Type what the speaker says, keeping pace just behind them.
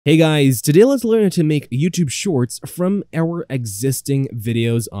Hey guys, today let's learn how to make YouTube Shorts from our existing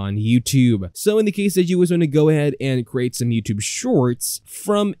videos on YouTube. So in the case that you was going to go ahead and create some YouTube Shorts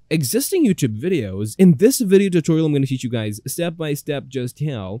from existing YouTube videos, in this video tutorial I'm going to teach you guys step by step just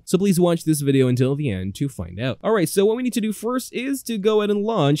how. So please watch this video until the end to find out. Alright, so what we need to do first is to go ahead and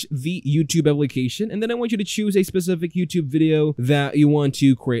launch the YouTube application, and then I want you to choose a specific YouTube video that you want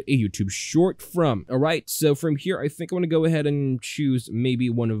to create a YouTube Short from. Alright, so from here I think I want to go ahead and choose maybe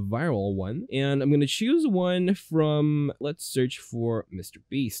one viral one, and I'm going to choose one from, let's search for Mr.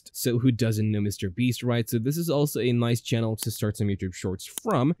 Beast. So who doesn't know Mr. Beast, right? So this is also a nice channel to start some YouTube Shorts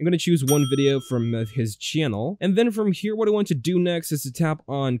from. I'm going to choose one video from his channel, and then from here what I want to do next is to tap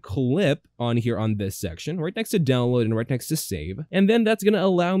on clip on here on this section, right next to download and right next to save, and then that's going to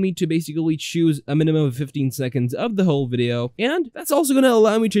allow me to basically choose a minimum of 15 seconds of the whole video, and that's also going to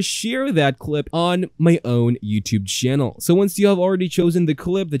allow me to share that clip on my own YouTube channel. So once you have already chosen the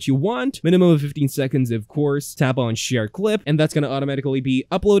clip that you want, minimum of 15 seconds of course, tap on share clip, and that's going to automatically be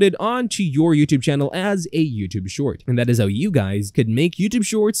uploaded onto your YouTube channel as a YouTube short. And that is how you guys could make YouTube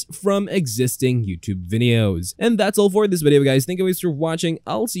shorts from existing YouTube videos. And that's all for this video, guys. Thank you guys for watching.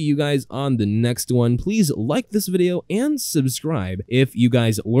 I'll see you guys on the next one. Please like this video and subscribe if you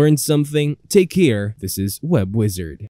guys learned something. Take care. This is Web Wizard.